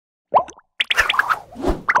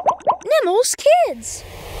Nimalz Kidz.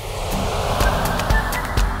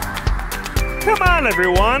 Come on,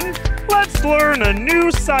 everyone. Let's learn a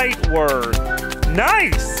new sight word.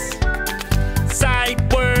 Nice! Sight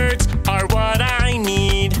words are what I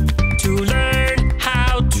need to learn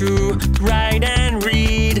how to write and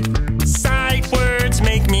read. Sight words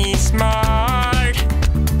make me smart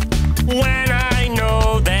when I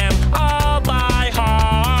know them all by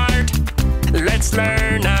heart. Let's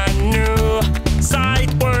learn a new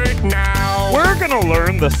sight word now. We're gonna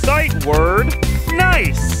learn the sight word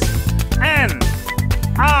nice. N-I-C-E.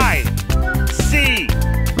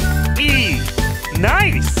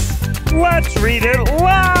 Nice. Let's read it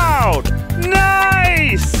loud.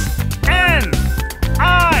 Nice. N-I-C-E.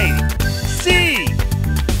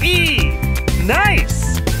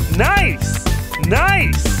 Nice. Nice.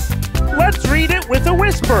 Nice. Let's read it with a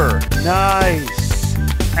whisper. Nice.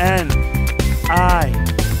 N-I-C-E.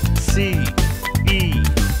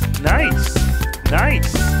 Nice.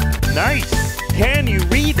 Nice. Nice. Can you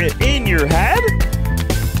read it in your head?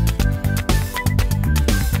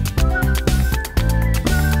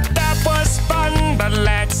 That was fun, but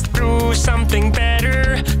let's do something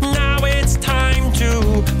better. Now it's time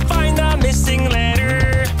to find the missing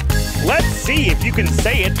letter. Let's see if you can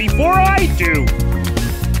say it before I do.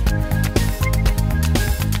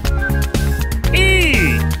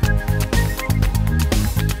 E.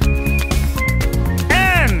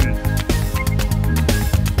 N.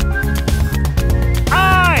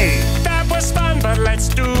 I. That was fun, but let's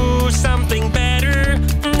do something better.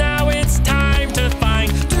 Now it's time to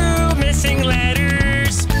find two missing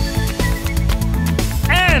letters.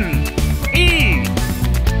 N. E.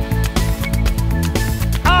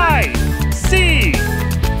 I. C.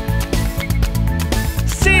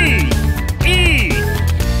 C. E.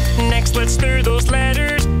 Next, let's stir those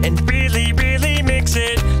letters and really, really mix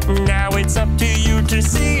it. Now it's up to you to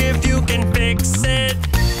see if you can fix it.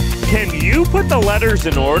 Can you put the letters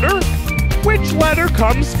in order? Which letter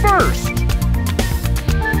comes first?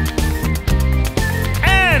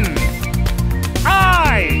 N.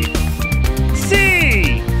 I.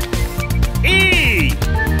 C. E.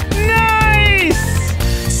 Nice!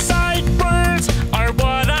 Sight words are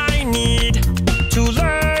what I need to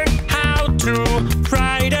learn how to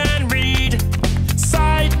write and read.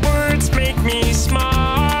 Sight words make me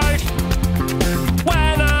smart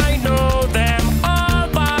when I know them all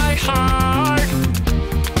by heart.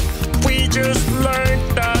 We just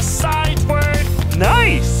learned the sight word.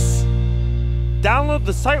 Nice! Download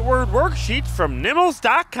the sight word worksheets from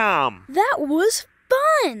Nimalz.com. That was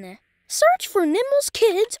fun. Search for Nimalz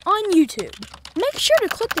Kidz on YouTube. Make sure to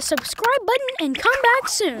click the subscribe button and come back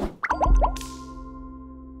soon.